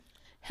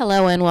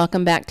Hello and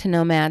welcome back to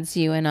Nomads,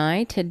 You and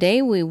I.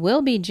 Today we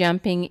will be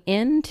jumping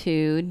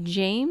into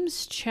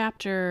James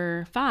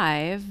chapter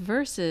 5,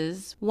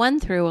 verses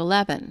 1 through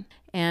 11.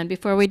 And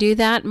before we do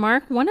that,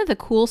 Mark, one of the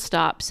cool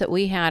stops that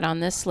we had on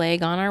this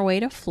leg on our way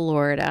to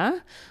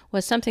Florida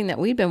was something that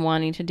we'd been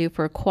wanting to do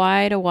for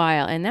quite a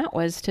while, and that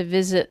was to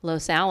visit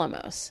Los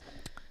Alamos.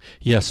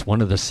 Yes,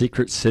 one of the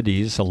secret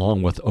cities,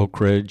 along with Oak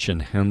Ridge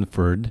and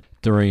Hanford,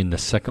 during the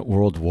Second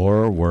World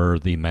War, where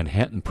the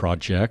Manhattan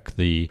Project,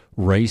 the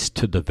race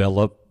to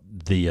develop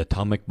the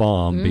atomic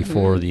bomb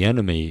before the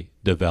enemy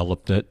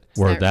developed it,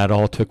 where that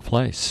all took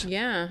place.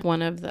 Yeah,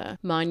 one of the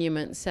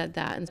monuments said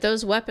that. And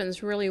those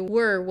weapons really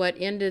were what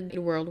ended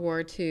World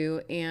War II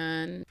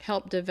and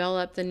helped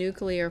develop the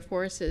nuclear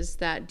forces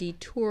that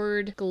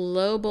detoured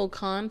global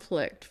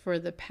conflict for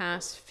the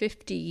past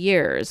 50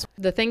 years.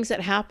 The things that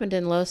happened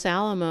in Los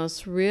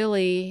Alamos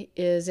really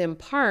is in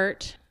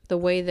part the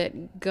way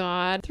that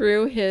God,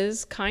 through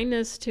his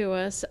kindness to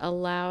us,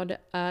 allowed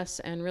us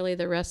and really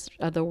the rest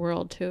of the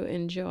world to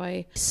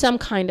enjoy some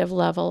kind of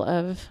level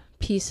of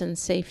peace and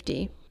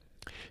safety.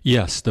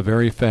 Yes, the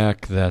very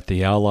fact that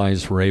the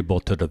Allies were able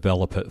to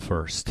develop it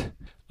first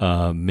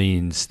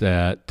means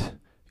that,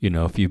 you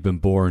know, if you've been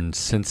born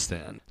since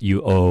then,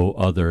 you owe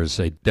others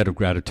a debt of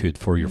gratitude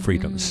for your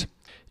freedoms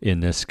in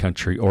this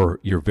country, or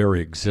your very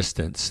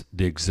existence,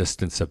 the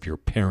existence of your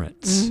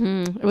parents.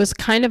 It was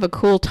kind of a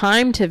cool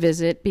time to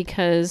visit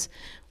because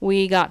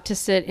we got to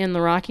sit in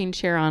the rocking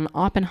chair on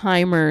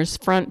Oppenheimer's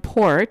front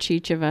porch,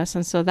 each of us,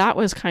 and so that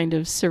was kind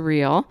of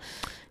surreal.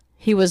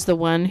 He was the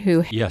one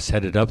who... Yes,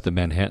 headed up the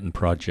Manhattan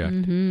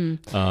Project.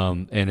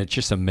 And it's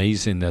just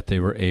amazing that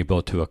they were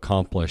able to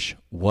accomplish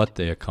what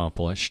they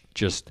accomplished.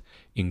 Just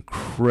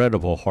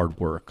incredible hard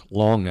work,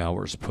 long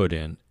hours put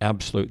in,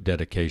 absolute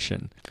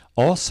dedication.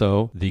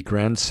 Also, the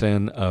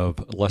grandson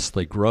of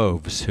Leslie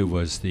Groves, who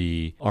was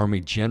the Army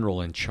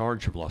general in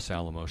charge of Los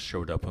Alamos,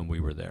 showed up when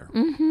we were there.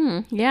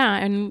 Yeah,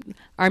 and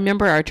I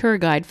remember our tour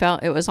guide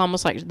felt it was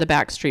almost like the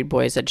Backstreet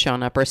Boys had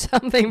shown up or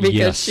something,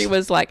 because she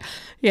was like,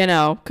 you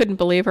know, couldn't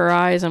believe her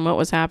eyes and what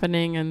was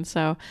happening. And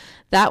so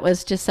that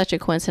was just such a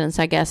coincidence.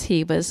 I guess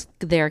he was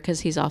there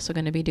because he's also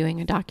going to be doing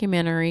a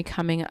documentary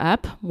coming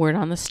up. Word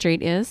on the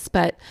street is.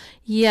 But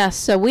yes,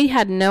 so we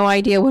had no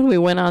idea when we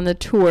went on the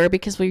tour,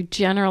 because we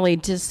generally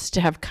just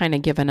have kind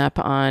of given up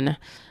on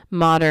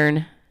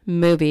modern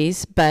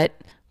movies, but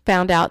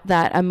found out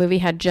that a movie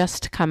had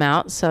just come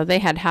out. So they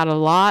had a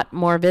lot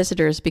more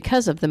visitors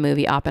because of the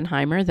movie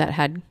Oppenheimer that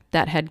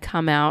had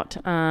come out.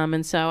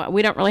 And so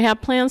we don't really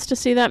have plans to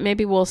see that.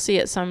 Maybe we'll see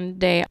it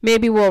someday.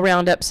 Maybe we'll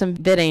round up some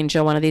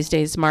VidAngel one of these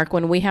days, Mark,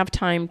 when we have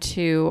time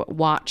to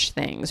watch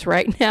things.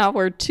 Right now,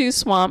 we're too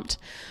swamped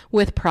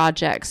with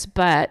projects.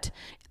 But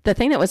the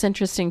thing that was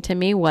interesting to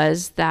me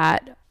was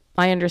that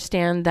I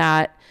understand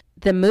that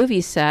the movie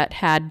set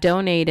had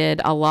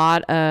donated a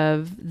lot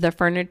of the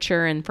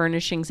furniture and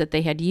furnishings that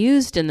they had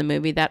used in the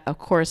movie that, of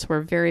course,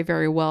 were very,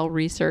 very well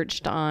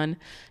researched on,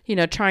 you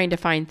know, trying to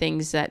find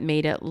things that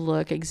made it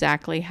look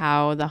exactly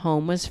how the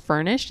home was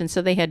furnished. And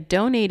so they had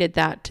donated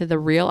that to the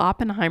real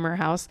Oppenheimer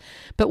house.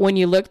 But when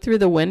you look through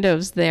the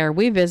windows there,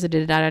 we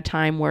visited at a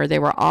time where they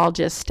were all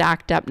just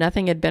stacked up.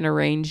 Nothing had been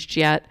arranged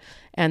yet.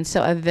 And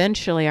so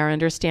eventually our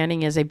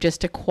understanding is they've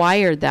just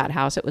acquired that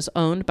house. It was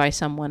owned by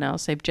someone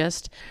else. They've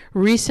just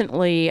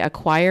recently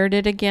acquired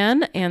it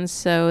again. And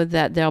so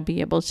that there'll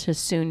be able to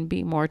soon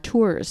be more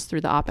tours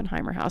through the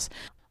Oppenheimer house.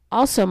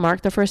 Also,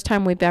 Mark, the first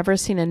time we've ever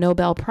seen a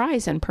Nobel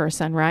Prize in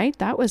person, right?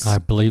 That was, I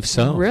believe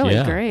so.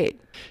 Really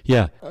great.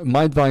 Yeah.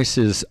 My advice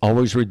is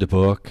always read the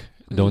book.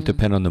 Don't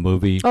depend on the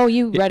movie. Oh,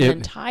 you read an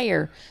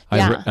entire...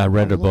 I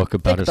read a book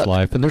about his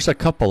life, and there's a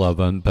couple of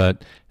them,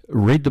 but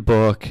read the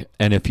book,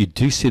 and if you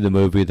do see the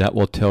movie, that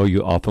will tell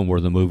you often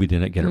where the movie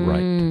didn't get it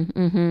right,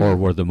 or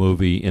where the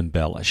movie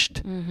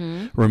embellished.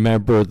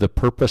 Remember, the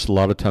purpose a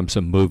lot of times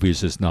of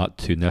movies is not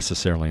to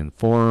necessarily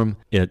inform,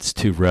 it's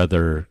to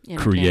rather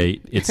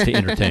create, it's to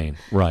entertain.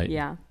 Right.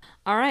 Yeah.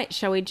 All right,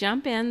 shall we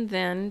jump in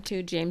then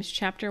to James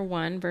chapter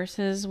 1,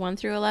 verses 1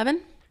 through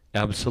 11?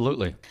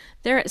 Absolutely.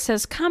 There it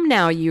says, "Come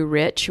now, you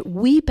rich,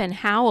 weep and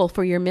howl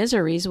for your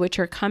miseries which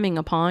are coming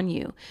upon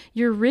you.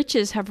 Your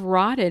riches have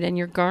rotted, and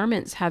your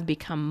garments have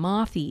become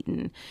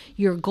moth-eaten.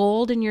 Your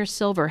gold and your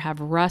silver have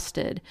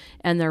rusted,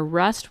 and their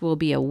rust will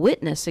be a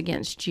witness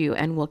against you,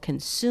 and will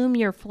consume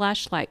your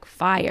flesh like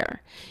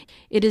fire.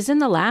 It is in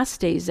the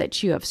last days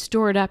that you have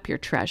stored up your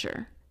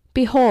treasure.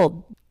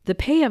 Behold, the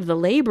pay of the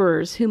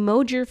laborers who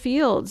mowed your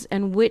fields,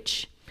 and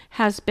which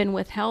has been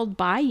withheld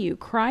by you,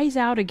 cries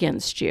out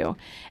against you,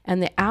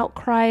 and the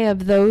outcry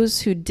of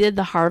those who did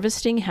the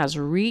harvesting has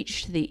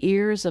reached the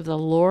ears of the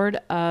Lord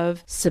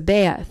of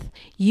Sabaoth.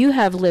 You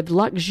have lived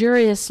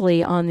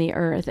luxuriously on the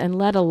earth and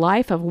led a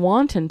life of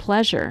wanton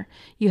pleasure.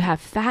 You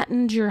have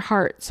fattened your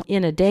hearts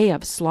in a day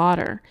of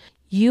slaughter.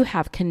 You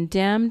have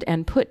condemned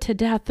and put to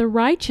death the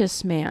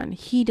righteous man.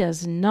 He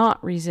does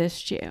not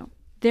resist you.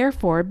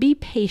 Therefore, be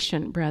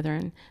patient,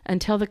 brethren,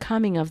 until the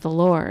coming of the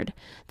Lord.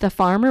 The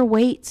farmer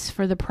waits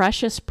for the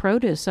precious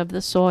produce of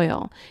the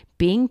soil,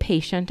 being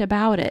patient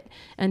about it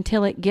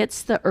until it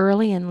gets the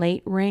early and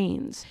late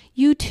rains.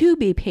 You too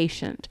be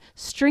patient.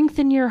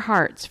 Strengthen your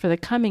hearts, for the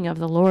coming of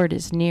the Lord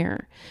is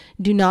near.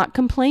 Do not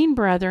complain,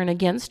 brethren,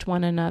 against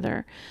one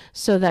another,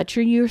 so that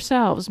you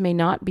yourselves may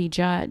not be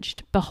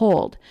judged.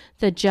 Behold,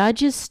 the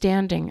judge is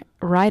standing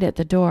right at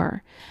the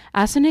door.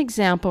 As an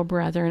example,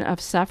 brethren, of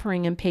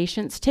suffering and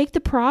patience, take the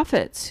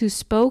prophets who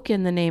spoke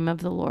in the name of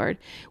the Lord.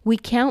 We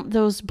count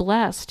those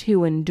blessed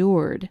who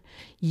endured.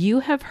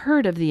 You have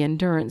heard of the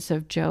endurance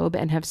of Job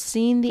and have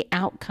seen the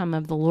outcome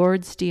of the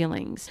Lord's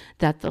dealings,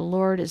 that the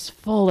Lord is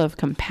full of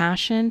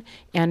compassion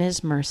and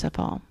is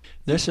merciful.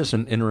 This is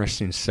an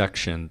interesting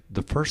section.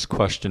 The first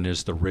question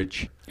is the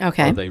rich.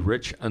 Okay. Are they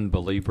rich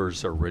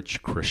unbelievers or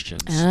rich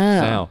Christians? Oh.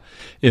 Now,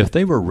 if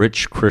they were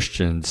rich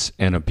Christians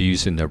and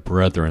abusing their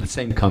brethren, the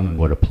same comment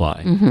would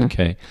apply.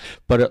 Okay.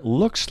 But it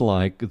looks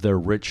like they're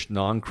rich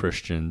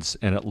non-Christians,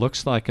 and it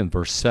looks like in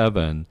verse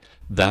 7,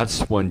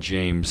 that's when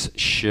James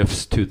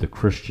shifts to the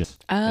Christians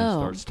and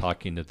starts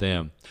talking to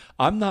them.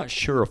 I'm not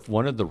sure if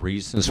one of the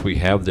reasons we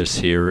have this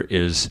here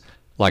is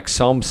like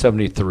Psalm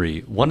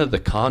 73, one of the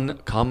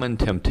common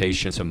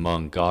temptations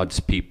among God's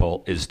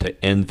people is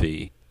to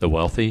envy the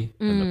wealthy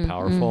and the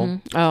powerful,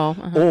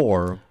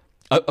 or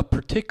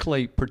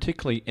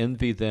particularly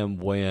envy them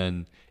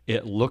when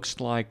it looks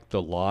like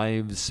the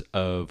lives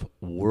of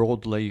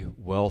worldly,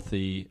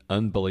 wealthy,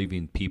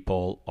 unbelieving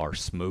people are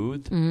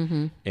smooth,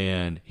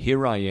 and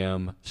here I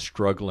am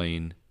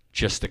struggling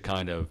just to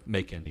kind of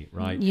make ends meet,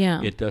 right?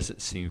 Yeah. It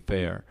doesn't seem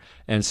fair.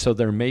 And so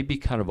there may be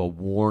kind of a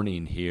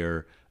warning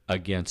here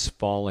against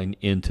falling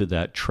into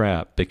that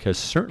trap, because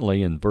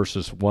certainly in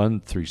verses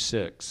 1 through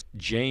 6,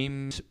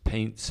 James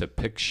paints a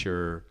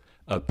picture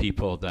of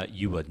people that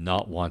you would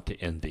not want to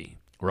envy,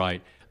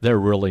 right? They're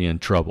really in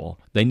trouble.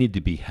 They need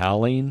to be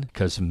howling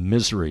because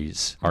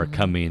miseries are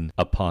coming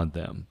upon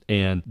them.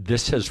 And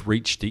this has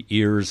reached the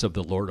ears of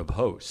the Lord of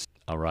hosts,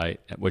 all right?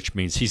 Which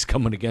means he's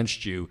coming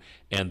against you,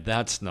 and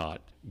that's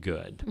not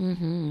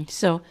good.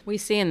 So we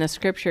see in the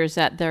scriptures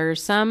that there are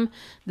some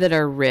that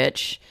are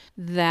rich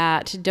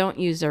that don't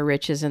use their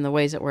riches in the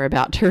ways that we're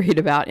about to read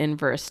about in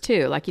verse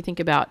 2. Like you think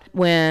about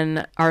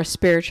when our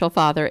spiritual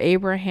father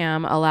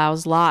Abraham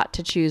allows Lot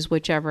to choose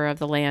whichever of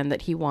the land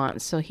that he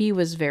wants. So he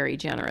was very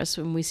generous.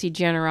 When we see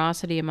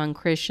generosity among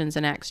Christians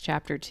in Acts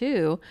chapter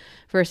 2,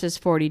 verses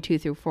 42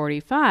 through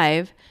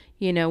 45,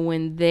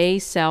 when they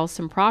sell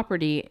some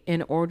property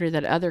in order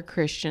that other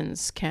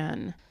Christians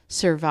can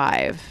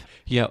survive.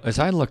 Yeah, as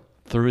I look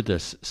through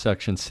this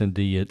section,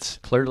 Cindy, it's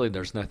clearly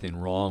there's nothing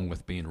wrong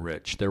with being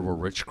rich. There were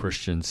rich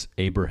Christians.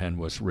 Abraham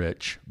was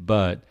rich.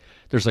 But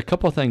there's a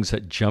couple of things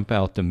that jump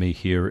out to me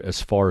here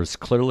as far as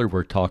clearly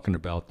we're talking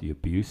about the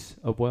abuse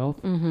of wealth.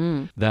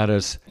 That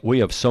is, we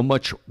have so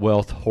much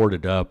wealth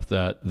hoarded up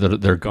that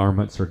their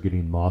garments are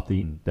getting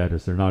moth-eaten. That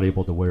is, they're not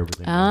able to wear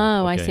everything.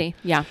 I see.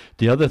 Yeah.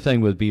 The other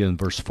thing would be in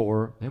verse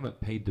 4, they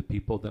haven't paid the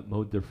people that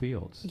mowed their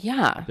fields.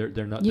 Yeah.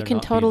 They're not. You can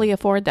totally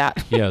afford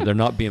that. Yeah, they're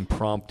not being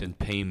prompt in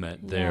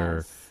payment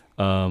there.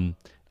 Yes.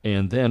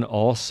 And then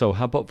also,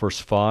 how about verse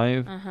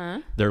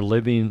 5? They're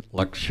living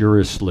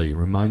luxuriously.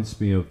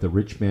 Reminds me of the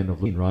rich man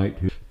of Lean, right?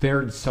 Who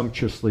fared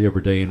sumptuously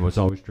every day and was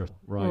always dressed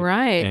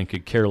right. And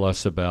could care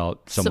less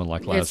about someone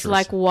like Lazarus. It's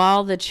like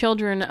while the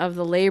children of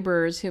the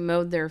laborers who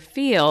mowed their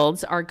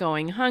fields are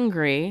going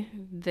hungry,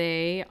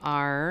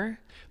 they're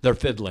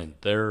fiddling.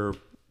 They're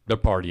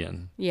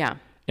partying. Yeah.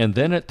 And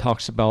then it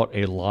talks about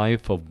a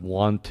life of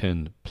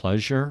wanton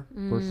pleasure,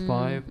 verse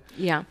 5.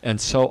 Yeah.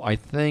 And so I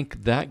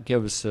think that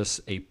gives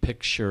us a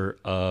picture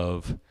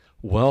of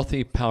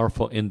wealthy,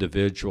 powerful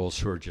individuals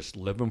who are just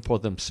living for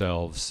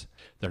themselves.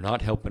 They're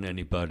not helping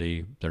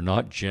anybody. They're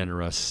not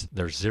generous.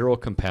 There's zero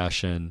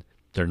compassion.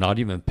 They're not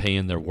even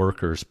paying their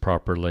workers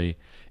properly.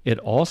 It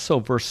also,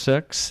 verse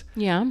 6,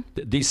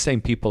 these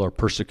same people are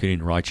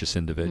persecuting righteous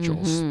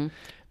individuals.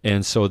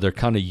 And so they're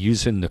kind of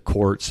using the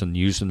courts and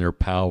using their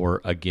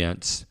power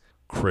against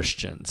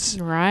Christians.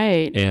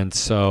 Right. And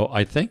so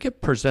I think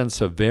it presents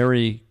a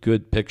very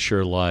good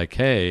picture like,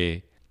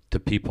 hey,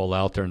 to people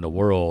out there in the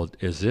world,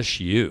 is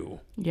this you?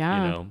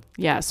 Yeah.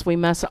 Yes, we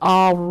must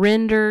all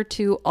render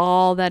to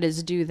all that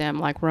is due them,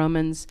 like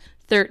Romans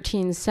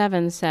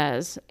 13:7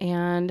 says.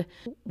 And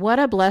what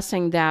a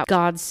blessing that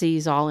God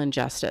sees all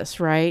injustice,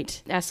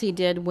 right? As he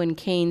did when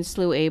Cain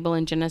slew Abel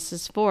in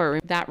Genesis 4.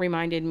 That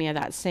reminded me of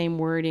that same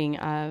wording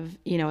of,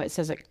 it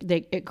says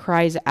it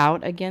cries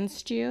out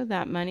against you,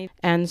 that money.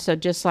 And so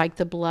just like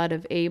the blood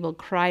of Abel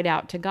cried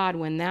out to God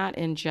when that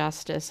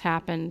injustice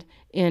happened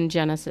in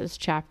Genesis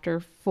chapter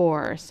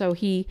 4. So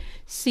he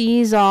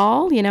sees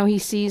all, he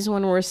sees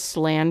when we're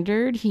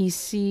slandered. He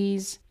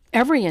sees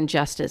every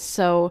injustice.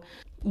 So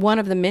one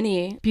of the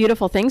many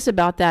beautiful things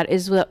about that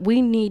is that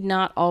we need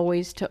not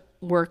always to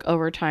work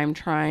overtime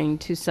trying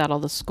to settle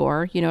the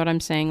score. You know what I'm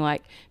saying?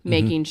 Like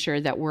making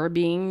sure that we're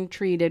being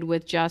treated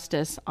with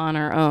justice on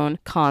our own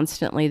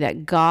constantly,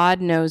 that God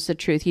knows the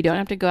truth. You don't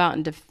have to go out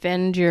and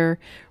defend your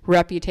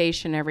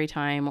reputation every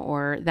time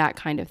or that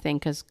kind of thing,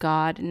 because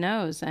God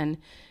knows. And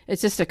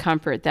it's just a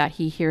comfort that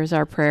he hears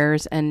our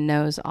prayers and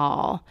knows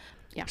all.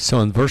 Yeah. So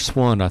in verse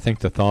 1, I think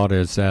the thought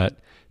is that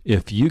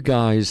if you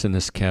guys in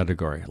this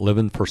category,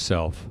 living for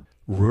self,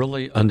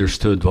 really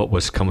understood what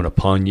was coming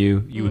upon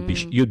you,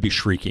 you'd be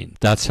shrieking.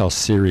 That's how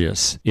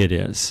serious it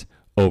is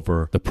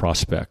over the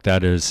prospect.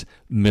 That is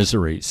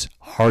miseries,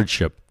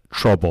 hardship,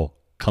 trouble,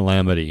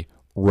 calamity,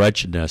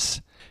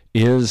 wretchedness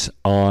is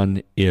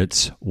on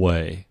its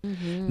way.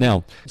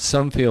 Now,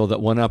 some feel that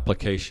one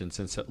application,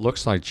 since it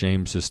looks like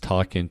James is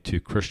talking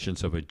to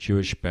Christians of a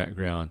Jewish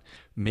background,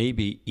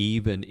 maybe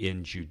even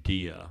in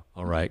Judea,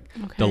 all right?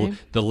 Okay.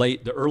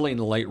 The early and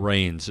the late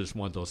rains is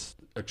one of those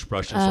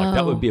expressions. Like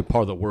that would be a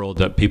part of the world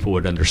that people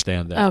would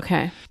understand that.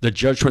 Okay. The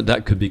judgment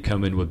that could be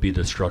coming would be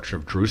the destruction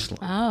of Jerusalem.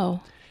 Oh.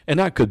 And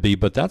that could be,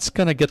 but that's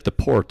going to get the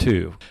poor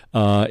too.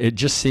 It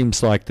just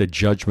seems like the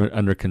judgment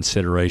under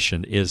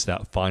consideration is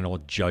that final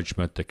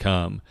judgment to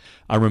come.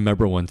 I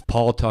remember when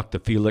Paul talked to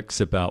Felix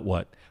about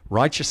what?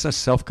 Righteousness,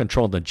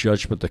 self-control, and the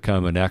judgment to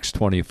come in Acts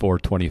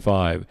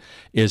 24:25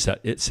 is that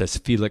it says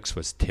Felix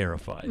was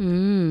terrified.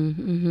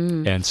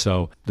 And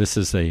so this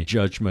is a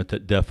judgment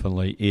that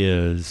definitely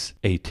is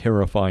a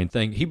terrifying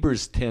thing.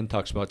 Hebrews 10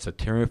 talks about it's a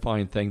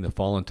terrifying thing to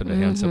fall into the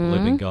hands of a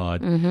living God,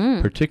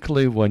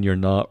 particularly when you're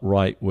not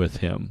right with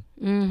him.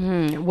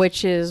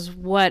 Which is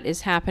what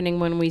is happening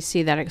when we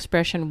see that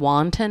expression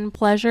wanton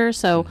pleasure.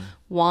 So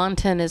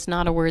wanton is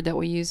not a word that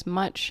we use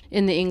much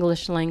in the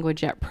English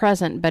language at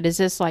present, but is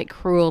this like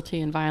cruelty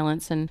and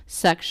violence and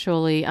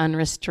sexually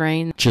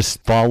unrestrained?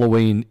 Just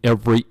following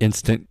every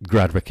instant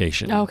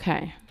gratification.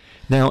 Okay.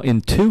 Now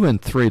in 2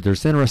 and 3,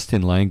 there's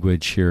interesting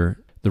language here.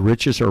 The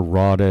riches are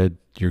rotted,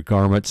 your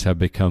garments have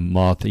become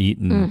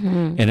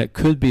moth-eaten, and it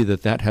could be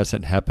that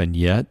hasn't happened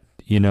yet.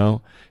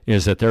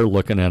 Is that they're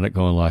looking at it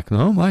going like,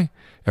 oh,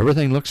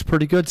 everything looks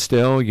pretty good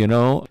still,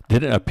 Didn't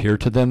it appear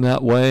to them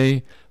that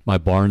way? My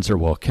barns are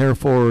well cared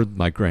for,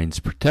 my grain's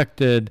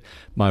protected,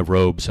 my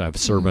robes, I have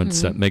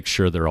servants that make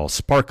sure they're all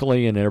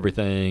sparkly and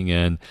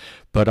everything.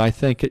 But I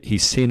think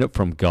he's seen it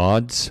from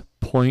God's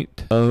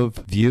point of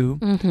view,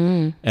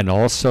 and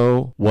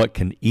also what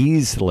can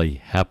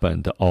easily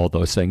happen to all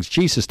those things.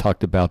 Jesus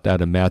talked about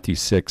that in Matthew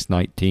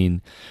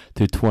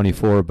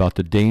 6:19-24 about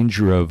the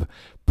danger of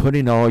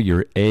putting all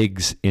your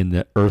eggs in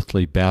the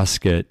earthly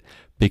basket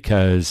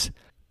because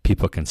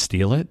people can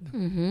steal it.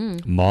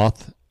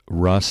 Moth,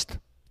 rust,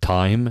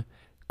 time,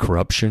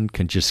 corruption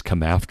can just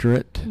come after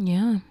it.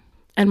 Yeah.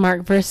 And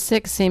Mark verse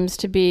 6 seems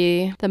to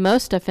be the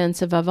most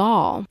offensive of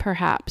all,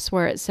 perhaps,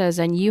 where it says,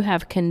 and you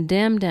have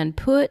condemned and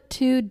put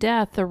to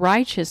death the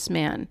righteous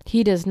man.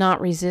 He does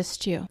not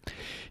resist you.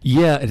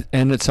 Yeah,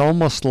 and it's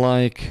almost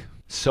like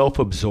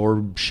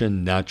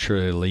self-absorption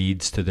naturally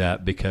leads to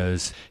that,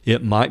 because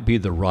it might be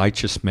the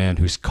righteous man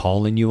who's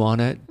calling you on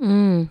it,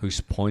 who's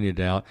pointed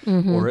out,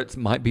 or it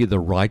might be the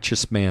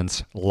righteous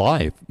man's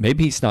life.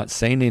 Maybe he's not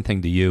saying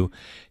anything to you.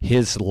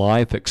 His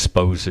life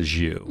exposes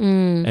you.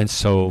 And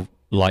so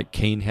like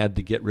Cain had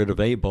to get rid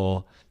of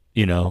Abel,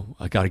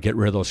 I got to get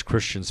rid of those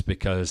Christians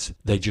because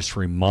they just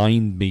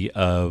remind me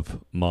of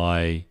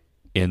my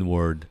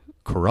inward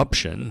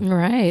corruption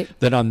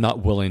that I'm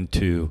not willing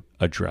to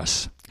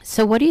address.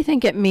 So what do you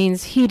think it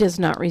means he does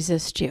not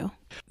resist you?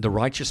 The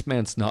righteous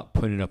man's not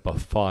putting up a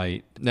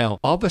fight. Now,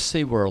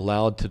 obviously, we're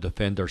allowed to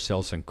defend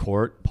ourselves in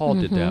court. Paul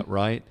did that,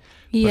 right?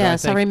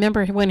 Yes, I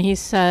remember when he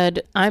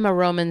said, I'm a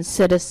Roman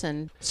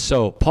citizen.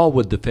 So Paul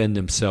would defend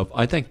himself.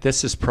 I think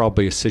this is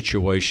probably a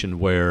situation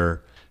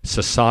where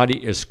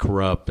society is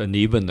corrupt and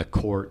even the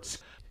courts.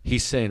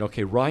 He's saying,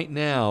 okay, right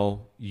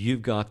now,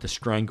 you've got the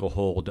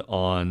stranglehold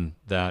on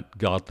that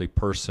godly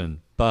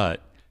person,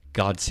 but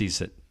God sees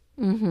it.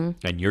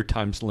 And your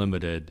time's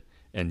limited,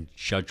 and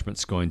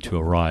judgment's going to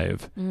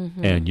arrive,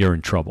 and you're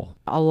in trouble.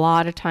 A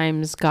lot of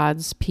times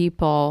God's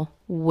people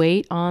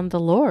wait on the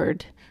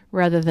Lord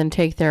rather than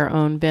take their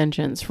own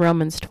vengeance.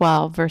 Romans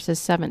 12, verses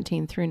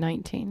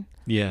 17-19.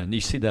 Yeah, and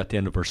you see that at the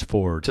end of verse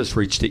 4. Just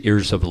reach the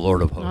ears of the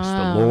Lord of hosts,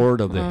 the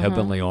Lord of the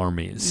heavenly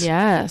armies.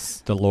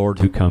 Yes. The Lord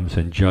who comes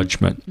in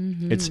judgment.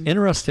 It's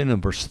interesting in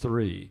verse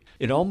 3.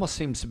 It almost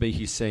seems to be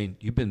he's saying,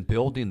 you've been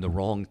building the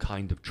wrong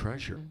kind of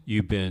treasure.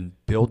 You've been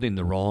building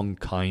the wrong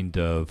kind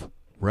of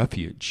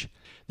refuge.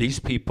 These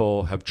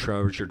people have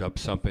treasured up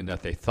something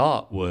that they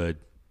thought would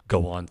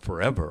go on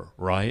forever,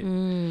 right?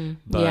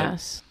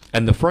 Yes.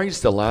 And the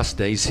phrase the last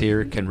days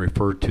here can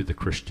refer to the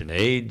Christian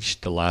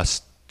age, the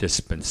last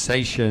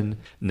dispensation,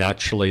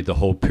 naturally the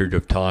whole period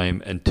of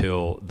time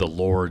until the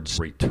Lord's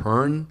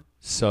return.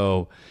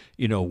 So,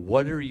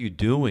 what are you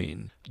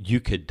doing?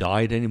 You could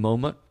die at any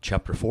moment.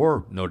 Chapter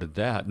 4 noted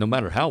that. No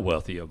matter how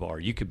wealthy you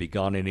are, you could be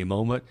gone any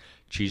moment.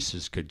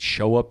 Jesus could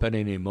show up at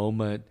any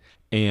moment,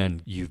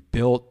 and you've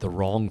built the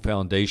wrong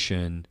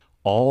foundation.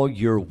 All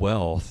your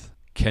wealth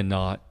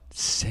cannot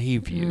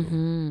save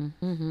you.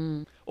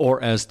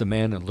 Or as the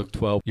man in Luke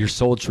 12, your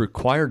soul's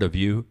required of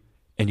you,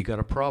 and you got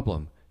a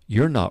problem.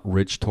 You're not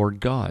rich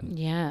toward God.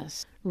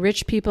 Yes.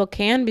 Rich people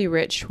can be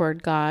rich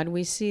toward God.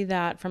 We see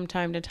that from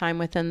time to time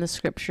within the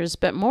scriptures,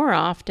 but more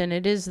often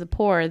it is the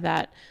poor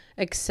that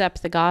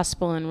accept the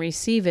gospel and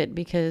receive it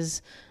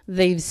because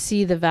they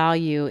see the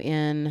value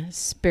in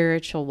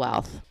spiritual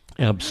wealth.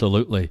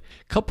 Absolutely.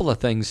 Couple of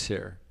things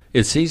here.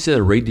 It's easy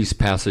to read these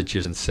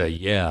passages and say,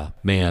 yeah,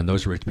 man,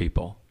 those rich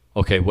people.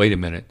 Okay, wait a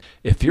minute.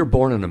 If you're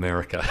born in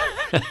America,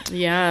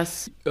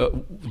 yes,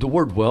 the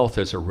word wealth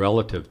is a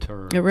relative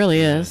term. It really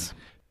is.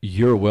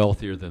 You're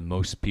wealthier than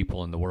most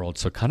people in the world.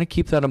 So kind of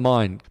keep that in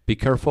mind. Be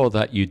careful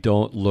that you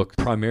don't look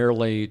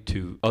primarily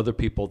to other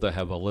people that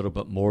have a little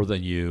bit more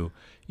than you.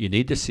 You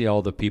need to see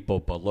all the people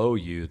below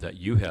you that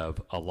you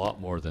have a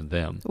lot more than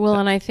them. Well,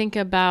 and I think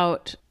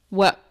about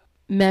what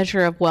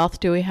measure of wealth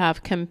do we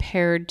have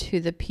compared to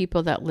the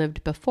people that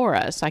lived before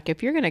us? Like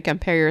if you're going to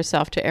compare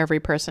yourself to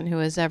every person who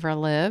has ever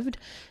lived,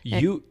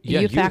 you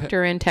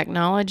factor in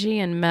technology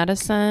and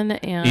medicine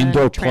and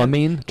indoor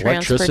plumbing,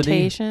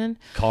 transportation, electricity,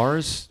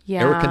 cars,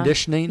 air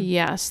conditioning.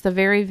 Yes, the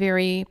very,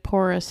 very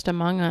poorest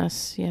among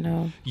us,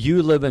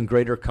 You live in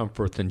greater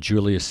comfort than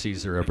Julius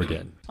Caesar ever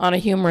did. On a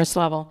humorous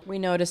level. We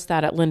noticed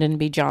that at Lyndon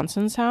B.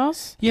 Johnson's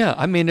house. Yeah,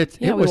 I mean,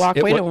 we walk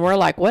away and we're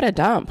like, what a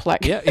dump.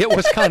 Like, it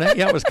was kind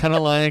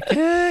of like,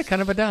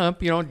 kind of a dump,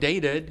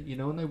 dated,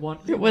 and they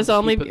want to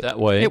keep it that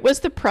way. It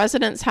was the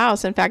president's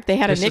house. In fact, they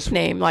had a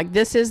nickname, like,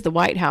 this is the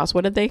White House.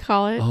 What did they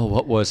call it? Oh,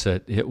 what was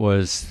it?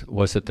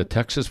 Was it the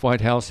Texas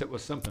White House? It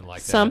was something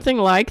like that. Something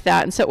like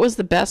that. And so it was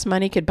the best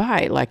money could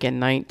buy, like in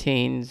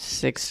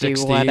 1960,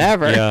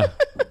 whatever. Yeah.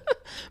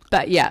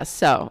 But yeah,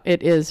 so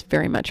it is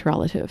very much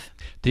relative.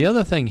 The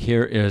other thing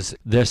here is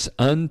this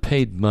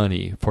unpaid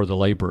money for the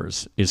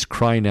laborers is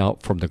crying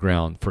out from the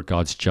ground for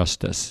God's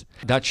justice.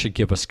 That should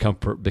give us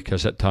comfort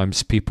because at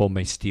times people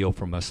may steal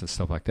from us and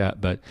stuff like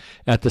that. But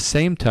at the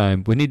same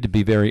time, we need to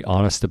be very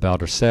honest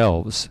about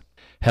ourselves.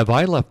 Have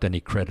I left any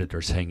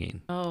creditors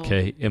hanging? Oh.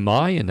 Okay. Am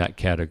I in that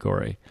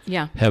category?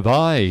 Yeah. Have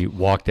I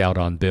walked out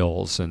on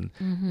bills and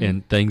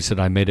things that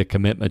I made a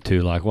commitment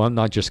to, like, well,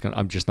 I'm just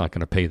not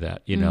going to pay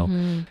that,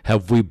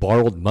 Have we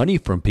borrowed money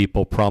from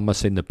people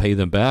promising to pay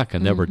them back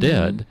and never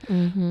did?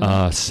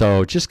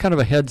 So just kind of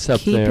a heads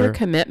up there. Keep your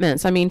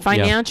commitments. I mean,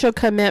 financial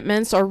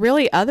commitments or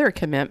really other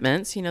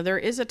commitments. There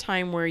is a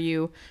time where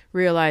you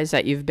realize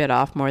that you've bit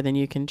off more than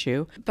you can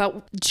chew.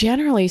 But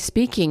generally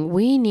speaking,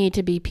 we need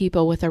to be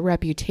people with a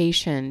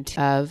reputation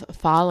of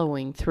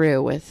following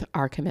through with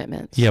our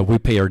commitments. Yeah, we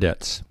pay our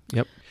debts.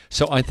 Yep.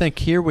 So I think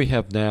here we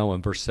have now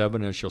in verse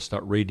 7, as you'll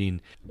start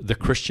reading, the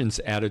Christian's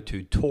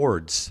attitude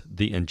towards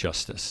the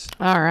injustice.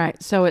 All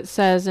right. So it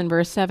says in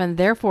verse 7,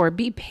 therefore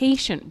be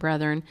patient,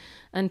 brethren,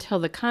 until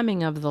the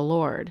coming of the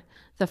Lord.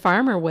 The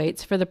farmer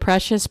waits for the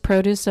precious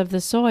produce of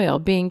the soil,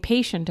 being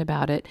patient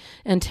about it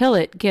until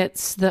it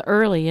gets the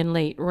early and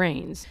late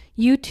rains.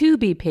 You too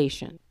be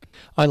patient.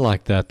 I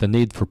like that, the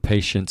need for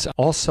patience.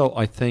 Also,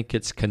 I think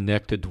it's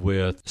connected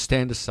with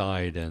stand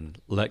aside and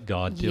let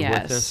God deal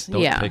with this.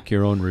 Don't take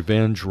your own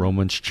revenge,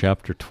 Romans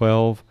chapter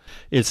 12.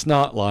 It's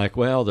not like,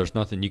 well, there's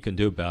nothing you can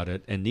do about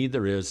it, and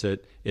neither is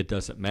it. It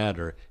doesn't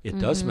matter. It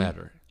does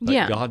matter.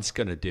 But God's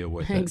going to deal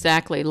with it.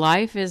 Exactly.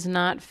 Life is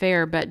not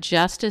fair, but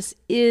justice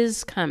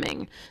is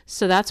coming.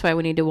 So that's why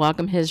we need to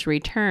welcome his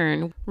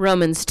return.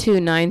 Romans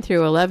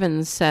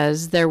 2:9-11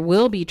 says, there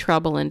will be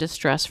trouble and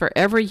distress for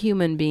every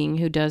human being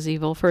who does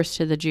evil, first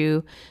to the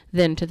Jew,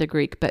 then to the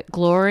Greek. But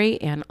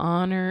glory and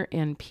honor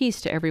and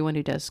peace to everyone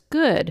who does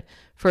good,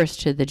 first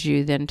to the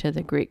Jew, then to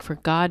the Greek. For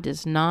God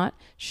does not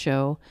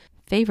show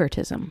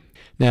favoritism.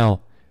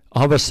 Now,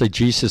 obviously,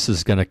 Jesus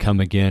is going to come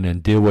again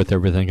and deal with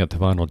everything at the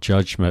final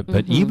judgment.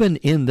 But even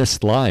in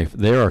this life,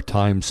 there are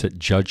times that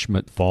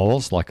judgment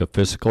falls, like a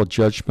physical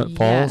judgment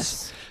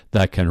falls,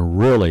 that can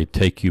really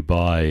take you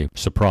by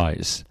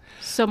surprise.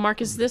 So, Mark,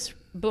 is this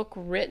book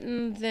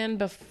written then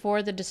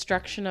before the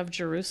destruction of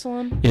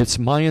Jerusalem? It's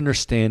my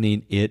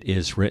understanding it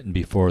is written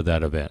before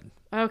that event.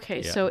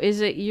 Okay, so is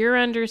it your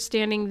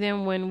understanding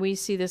then when we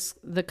see this,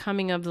 the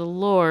coming of the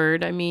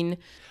Lord? I mean,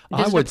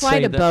 does it apply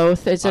to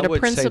both? Is it a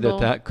principle? I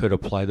would say that could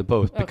apply to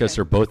both because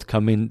they're both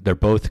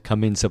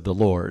comings of the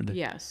Lord.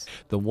 Yes.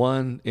 The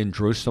one in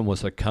Jerusalem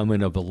was a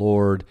coming of the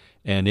Lord,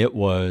 and it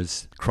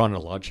was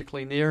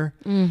chronologically near.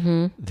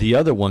 The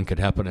other one could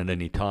happen at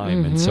any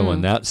time, and so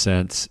in that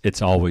sense,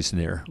 it's always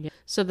near. Yeah.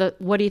 So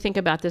what do you think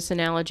about this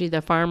analogy?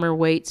 The farmer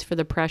waits for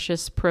the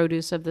precious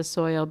produce of the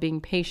soil, being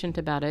patient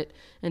about it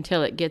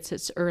until it gets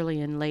its early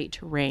and late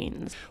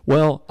rains.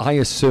 Well, I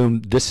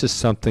assume this is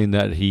something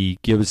that he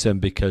gives them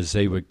because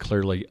they would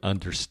clearly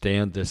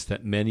understand this,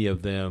 that many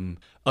of them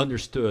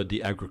understood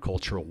the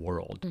agricultural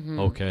world,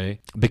 okay?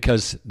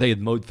 Because they had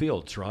mowed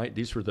fields, right?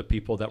 These were the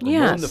people that were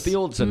mowing the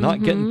fields and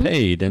not getting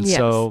paid. And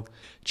so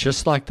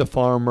just like the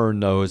farmer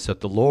knows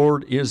that the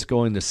Lord is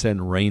going to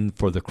send rain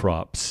for the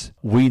crops,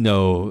 we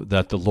know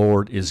that the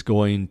Lord is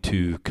going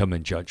to come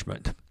in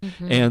judgment.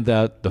 And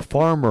that the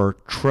farmer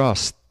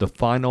trusts the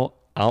final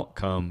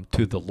outcome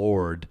to the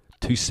Lord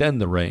to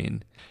send the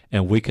rain.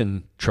 And we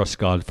can trust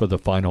God for the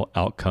final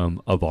outcome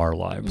of our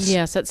lives.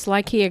 Yes, it's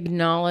like he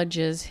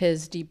acknowledges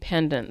his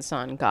dependence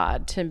on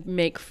God to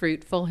make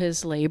fruitful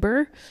his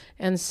labor.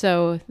 And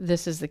so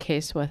this is the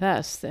case with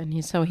us.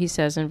 And so he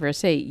says in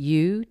verse 8,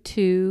 you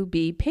too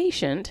be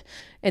patient.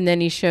 And then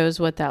he shows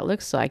what that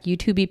looks like. You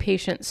too be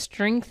patient,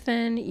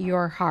 strengthen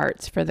your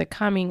hearts, for the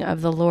coming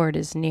of the Lord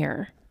is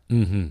near.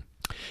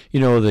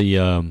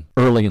 The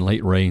early and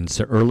late rains,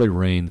 the early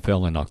rain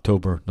fell in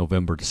October,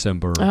 November,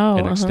 December,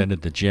 and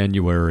extended to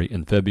January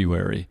and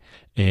February.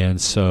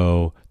 And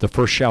so the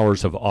first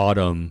showers of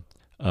autumn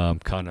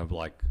kind of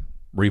like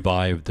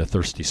revived the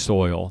thirsty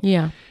soil.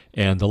 Yeah.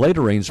 And the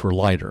later rains were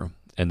lighter,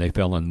 and they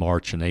fell in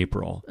March and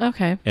April.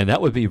 Okay. And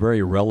that would be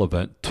very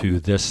relevant to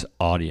this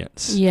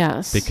audience.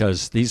 Yes.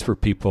 Because these were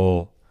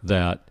people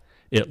that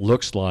it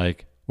looks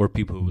like were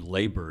people who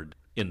labored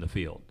in the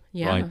field.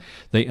 Yeah. Right?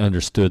 They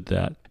understood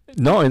that.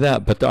 Not only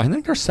that, but I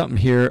think there's something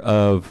here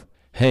of,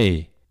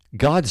 hey,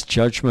 God's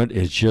judgment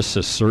is just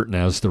as certain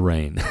as the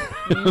rain.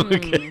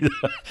 Okay?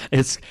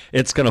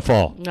 It's going to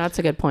fall. That's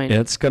a good point.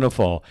 It's going to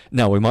fall.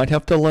 Now, we might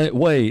have to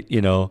wait,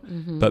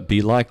 but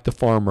be like the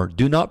farmer.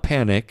 Do not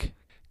panic.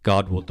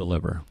 God will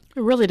deliver.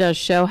 It really does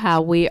show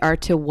how we are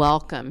to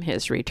welcome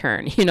his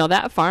return.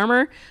 That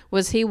farmer,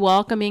 was he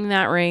welcoming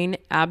that rain?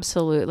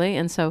 Absolutely.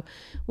 And so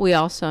we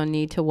also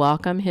need to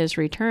welcome his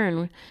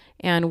return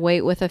and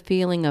wait with a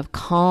feeling of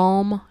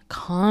calm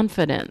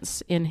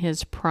confidence in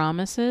his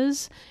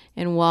promises.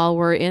 And while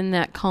we're in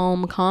that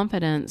calm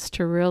confidence,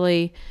 to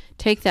really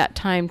take that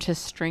time to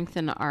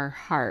strengthen our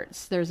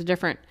hearts. There's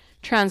different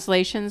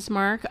translations,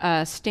 Mark.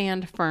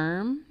 Stand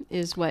firm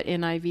is what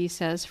NIV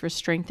says for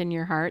strengthen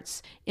your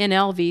hearts.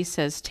 NLV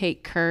says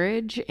take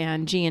courage,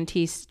 and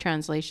G&T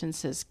translation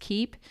says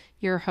keep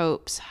your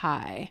hopes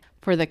high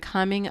for the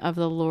coming of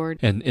the Lord.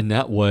 And in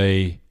that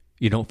way,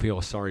 you don't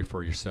feel sorry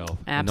for yourself.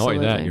 Absolutely. And not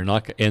only that, you're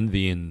not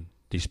envying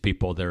these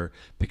people there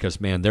because,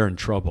 man, they're in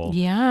trouble.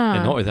 Yeah.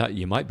 And not only that,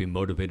 you might be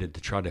motivated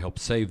to try to help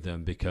save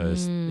them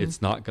because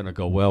it's not going to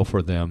go well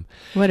for them.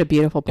 What a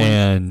beautiful point.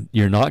 And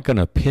you're not going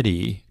to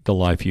pity the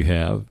life you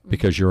have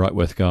because you're right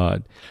with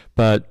God.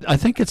 But I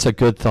think it's a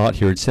good thought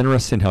here. It's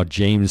interesting how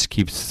James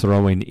keeps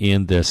throwing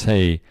in this,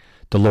 hey,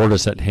 the Lord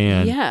is at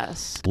hand.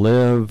 Yes.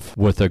 Live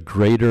with a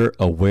greater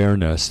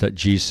awareness that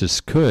Jesus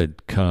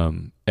could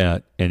come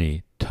at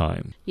any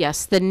time.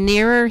 Yes, the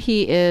nearer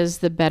he is,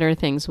 the better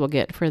things will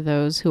get for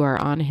those who are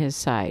on his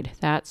side.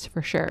 That's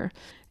for sure.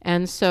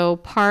 And so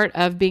part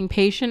of being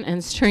patient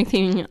and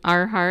strengthening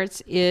our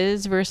hearts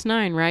is verse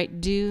 9, right?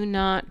 Do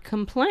not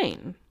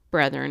complain,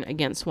 brethren,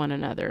 against one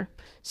another,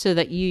 so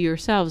that you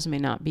yourselves may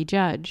not be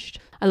judged.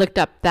 I looked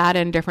up that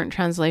in different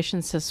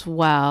translations as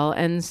well.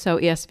 And so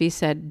ESV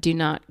said, do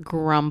not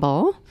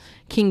grumble.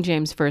 King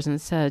James Version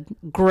said,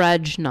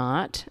 grudge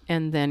not.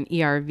 And then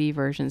ERV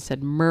version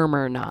said,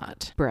 murmur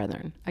not,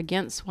 brethren,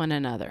 against one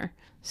another.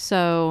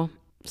 So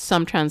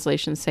some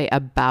translations say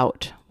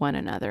about one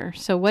another.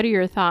 So what are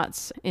your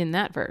thoughts in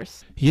that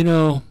verse?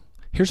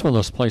 Here's one of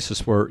those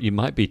places where you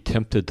might be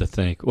tempted to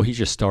think, well, he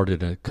just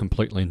started a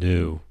completely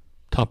new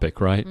topic,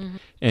 right? Mm-hmm.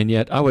 And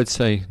yet I would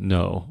say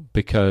no,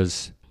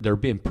 because they're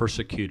being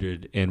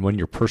persecuted. And when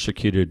you're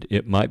persecuted,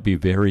 it might be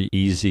very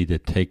easy to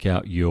take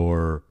out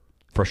your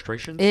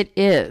frustrations. It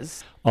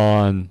is.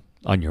 On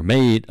your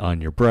mate,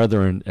 on your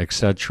brethren,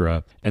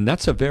 etc. And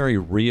that's a very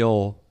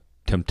real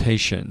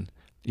temptation.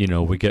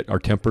 Our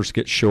tempers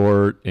get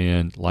short,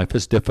 and life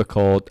is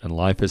difficult, and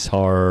life is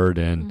hard,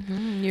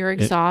 and you're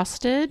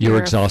exhausted. You're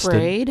exhausted.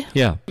 Afraid.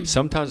 Yeah.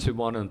 Sometimes we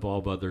want to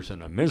involve others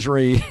in a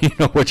misery,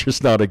 which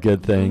is not a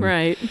good thing.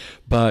 Right.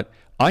 But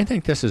I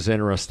think this is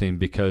interesting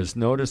because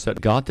notice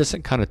that God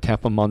doesn't kind of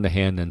tap them on the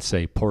hand and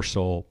say, poor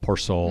soul,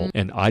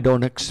 and I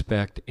don't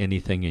expect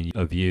anything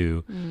of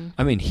you.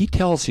 I mean, he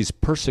tells these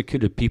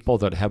persecuted people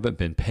that haven't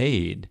been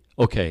paid,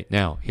 okay,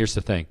 now here's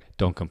the thing,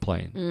 don't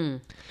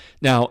complain.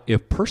 Now,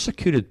 if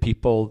persecuted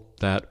people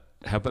that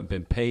haven't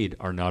been paid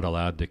are not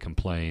allowed to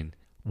complain,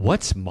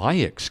 what's my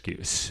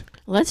excuse?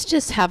 Let's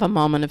just have a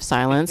moment of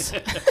silence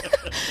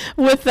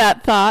with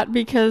that thought,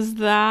 because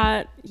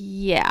Mark,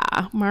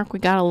 we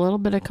got a little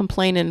bit of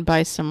complaining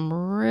by some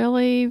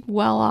really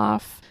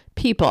well-off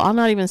people. I'll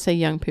not even say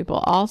young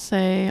people. I'll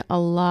say a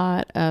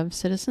lot of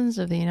citizens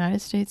of the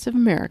United States of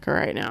America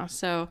right now.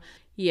 So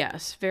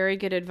yes, very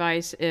good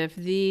advice. If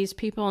these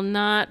people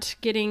not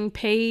getting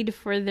paid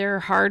for their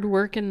hard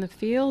work in the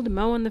field,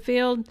 mowing the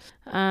field,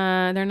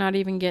 they're not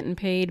even getting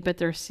paid, but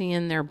they're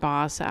seeing their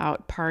boss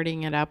out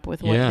partying it up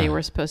with what they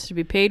were supposed to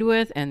be paid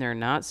with, and they're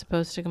not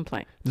supposed to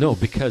complain. No,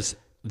 because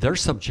they're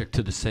subject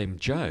to the same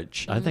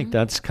judge. I think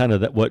that's kind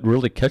of what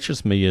really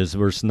catches me is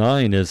verse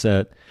 9 is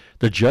that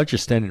the judge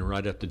is standing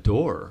right at the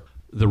door.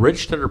 The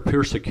rich that are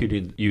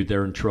persecuting you,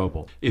 they're in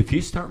trouble. If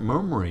you start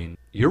murmuring,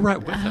 you're right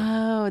with them.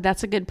 Oh,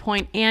 that's a good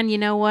point. And you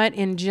know what?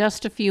 In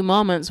just a few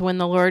moments, when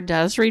the Lord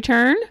does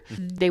return,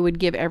 they would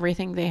give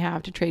everything they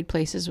have to trade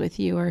places with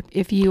you, or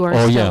if you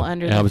are still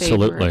under the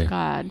favor of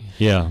God.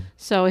 Yeah.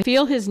 So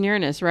feel his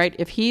nearness, right?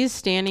 If he's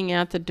standing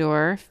at the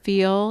door,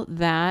 feel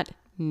that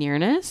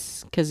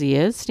nearness, because he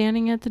is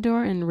standing at the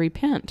door, and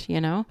repent,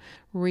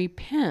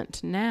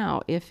 repent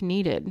now if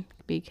needed,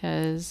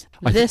 because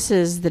this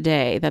is the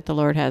day that the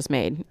Lord has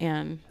made,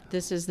 and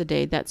this is the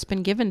day that's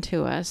been given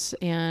to us,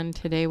 and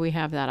today we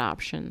have that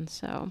option.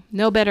 So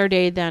no better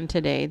day than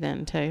today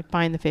than to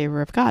find the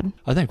favor of God.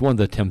 I think one of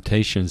the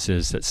temptations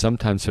is that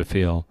sometimes we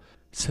feel,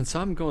 since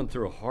I'm going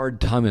through a hard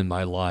time in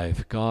my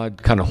life,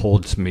 God kind of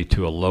holds me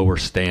to a lower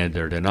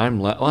standard, and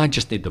I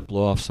just need to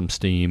blow off some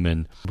steam,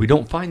 and we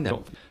don't find that.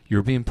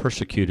 You're being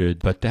persecuted,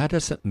 but that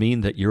doesn't mean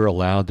that you're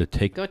allowed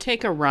to go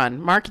take a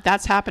run. Mark,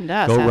 that's happened to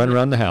us. Go run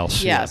around the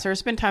house. Yes,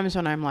 there's been times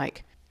when I'm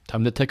like,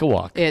 time to take a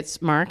walk.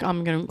 It's Mark,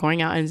 I'm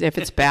going out, and if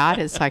it's bad,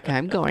 it's like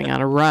I'm going on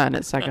a run.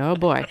 It's like, oh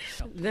boy.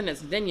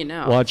 Then you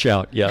know. Watch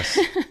out, yes.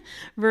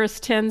 Verse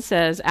 10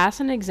 says, as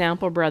an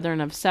example, brethren,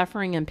 of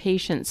suffering and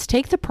patience,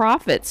 take the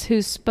prophets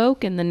who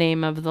spoke in the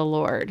name of the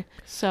Lord.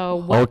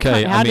 So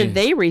how did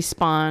they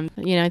respond?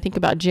 I think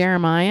about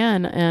Jeremiah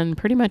and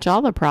pretty much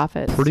all the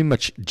prophets. Pretty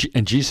much,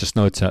 and Jesus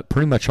notes that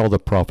pretty much all the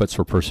prophets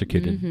were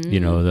persecuted,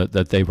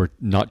 that they were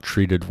not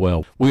treated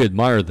well. We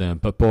admire them,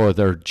 but boy,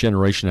 their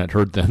generation that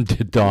heard them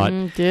did not.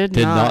 They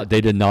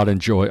did not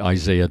enjoy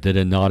Isaiah. They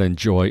did not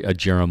enjoy a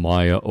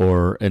Jeremiah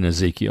or an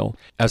Ezekiel.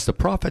 As the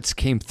prophets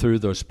came through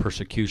those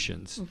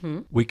persecutions,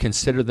 we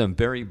consider them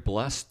very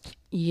blessed.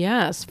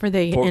 Yes, for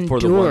they endured. For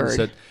the ones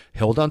that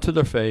held on to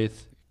their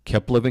faith,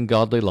 kept living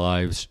godly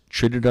lives,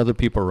 treated other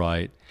people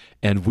right,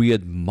 and we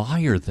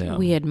admire them.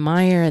 We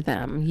admire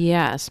them,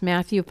 yes.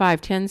 Matthew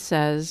 5:10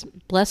 says,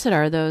 blessed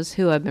are those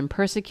who have been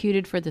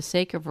persecuted for the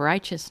sake of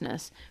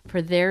righteousness, for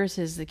theirs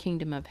is the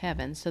kingdom of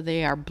heaven. So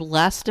they are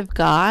blessed of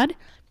God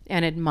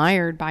and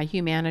admired by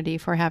humanity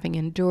for having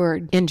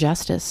endured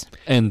injustice.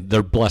 And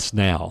they're blessed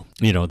now.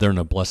 They're in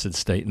a blessed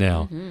state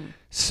now.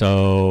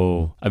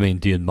 So,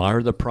 do you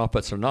admire the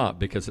prophets or not?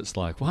 Because it's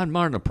like, well, I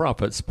admire the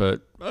prophets,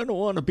 but I don't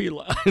want to be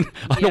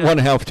I don't want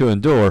to have to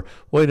endure.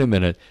 Wait a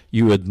minute.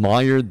 You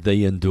admired,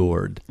 they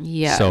endured.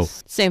 Yes. So,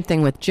 same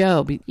thing with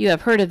Job. You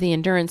have heard of the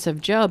endurance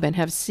of Job and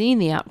have seen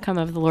the outcome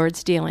of the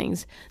Lord's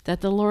dealings, that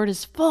the Lord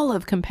is full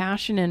of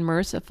compassion and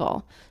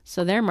merciful.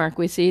 So there, Mark,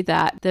 we see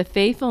that the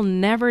faithful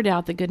never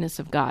doubt the goodness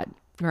of God,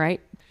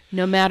 right?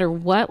 No matter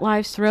what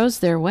life throws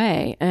their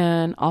way,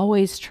 and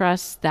always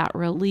trust that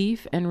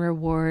relief and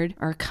reward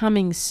are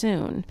coming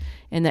soon,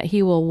 and that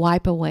he will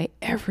wipe away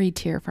every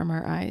tear from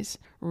our eyes.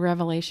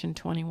 Revelation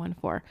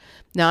 21:4.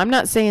 Now, I'm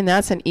not saying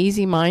that's an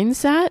easy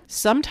mindset.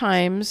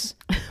 Sometimes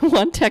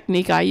one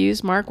technique I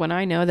use, Mark, when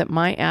I know that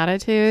my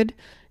attitude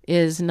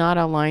is not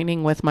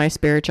aligning with my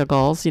spiritual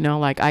goals,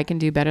 like I can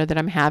do better, that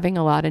I'm having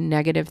a lot of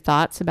negative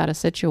thoughts about a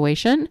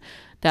situation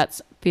that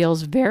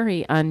feels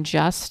very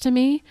unjust to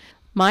me.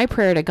 My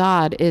prayer to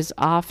God is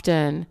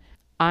often,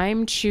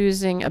 I'm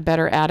choosing a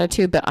better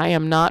attitude, but I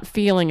am not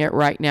feeling it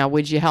right now.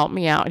 Would you help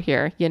me out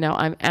here?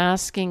 I'm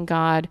asking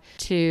God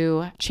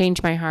to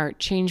change my heart,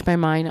 change my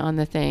mind on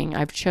the thing.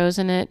 I've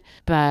chosen it,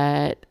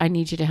 but I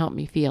need you to help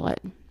me feel it.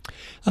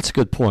 That's a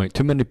good point.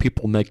 Too many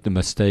people make the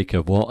mistake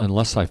of, well,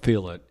 unless I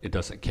feel it, it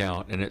doesn't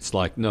count. And it's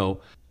like,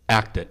 no,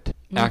 act it.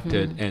 Act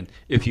it. And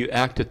if you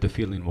act it, the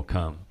feeling will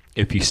come.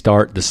 If you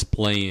start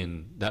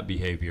displaying that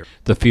behavior,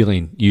 the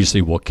feeling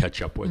usually will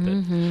catch up with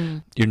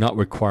it. You're not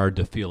required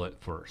to feel it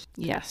first.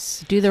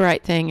 Yes. Do the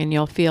right thing and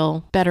you'll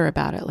feel better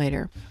about it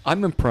later.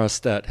 I'm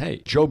impressed that,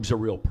 hey, Job's a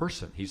real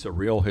person. He's a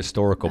real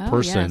historical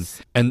person.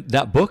 Yes. And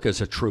that book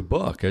is a true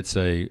book. It's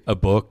a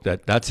book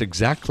that's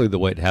exactly the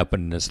way it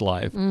happened in his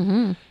life.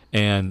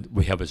 And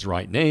we have his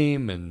right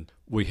name, and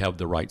we have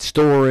the right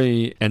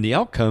story, and the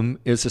outcome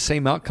is the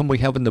same outcome we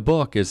have in the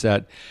book, is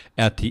that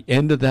at the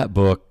end of that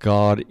book,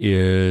 God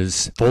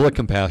is full of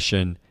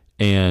compassion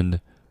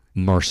and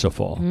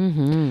merciful.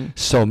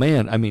 So,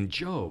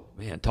 Job,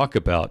 talk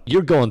about,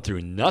 you're going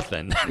through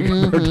nothing.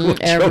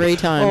 Every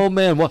time. Oh,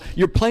 man, well,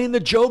 you're playing the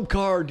Job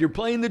card. I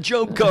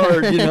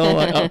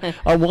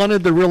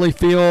wanted to really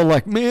feel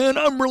like, man,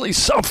 I'm really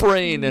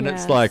suffering. And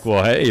It's like,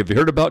 well, hey, have you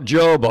heard about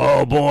Job?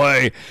 Oh,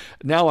 boy.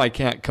 Now I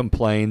can't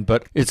complain.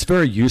 But it's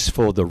very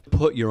useful to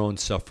put your own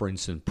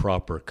sufferings in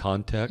proper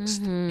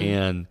context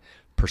and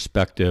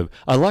perspective.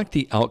 I like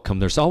the outcome.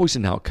 There's always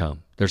an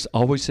outcome. There's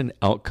always an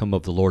outcome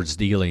of the Lord's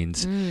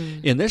dealings.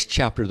 In this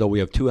chapter, though, we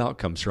have two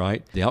outcomes,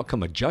 right? The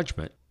outcome of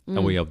judgment,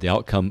 and we have the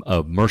outcome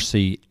of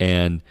mercy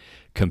and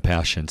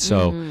compassion.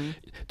 So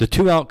the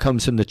two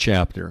outcomes in the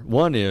chapter,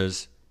 one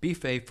is be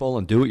faithful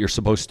and do what you're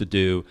supposed to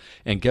do.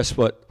 And guess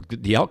what?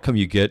 The outcome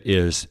you get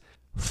is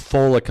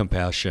full of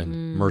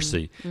compassion,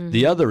 mercy.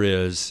 The other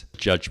is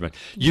judgment.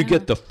 You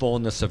get the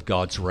fullness of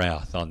God's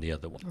wrath on the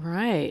other one.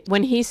 Right.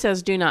 When he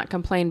says, do not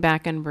complain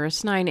back in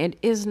verse 9, it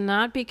is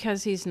not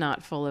because he's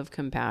not full of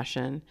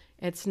compassion.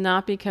 It's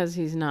not because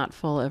he's not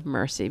full of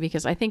mercy.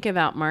 Because I think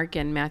about Mark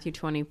in Matthew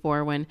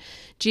 24, when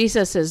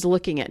Jesus is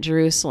looking at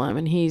Jerusalem,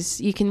 and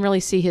you can really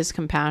see his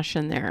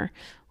compassion there,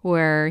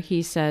 where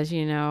he says,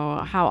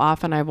 how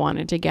often I've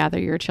wanted to gather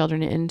your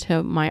children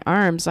into my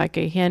arms like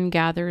a hen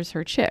gathers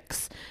her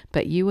chicks,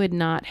 but you would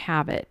not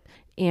have it.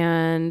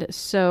 And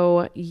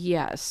so,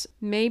 yes,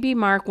 maybe,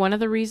 Mark, one of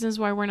the reasons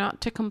why we're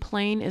not to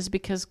complain is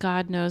because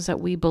God knows that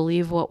we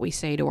believe what we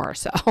say to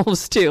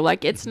ourselves too.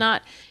 Like it's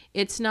not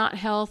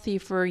healthy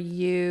for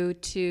you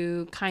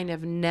to kind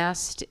of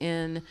nest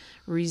in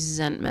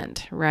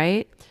resentment,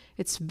 right?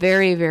 It's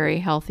very, very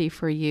healthy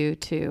for you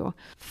to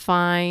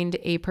find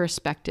a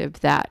perspective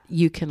that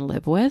you can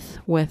live with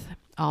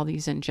all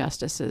these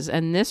injustices.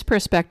 And this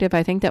perspective,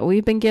 I think, that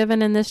we've been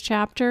given in this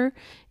chapter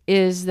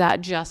is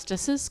that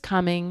justice is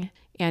coming,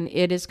 and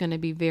it is going to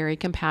be very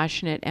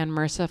compassionate and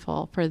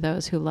merciful for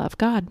those who love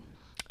God.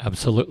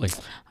 Absolutely.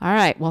 All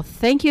right. Well,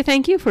 thank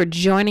you for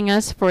joining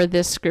us for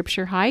this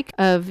scripture hike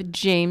of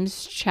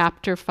James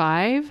chapter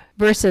 5,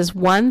 verses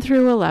 1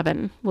 through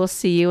 11. We'll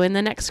see you in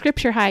the next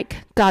scripture hike.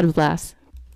 God bless.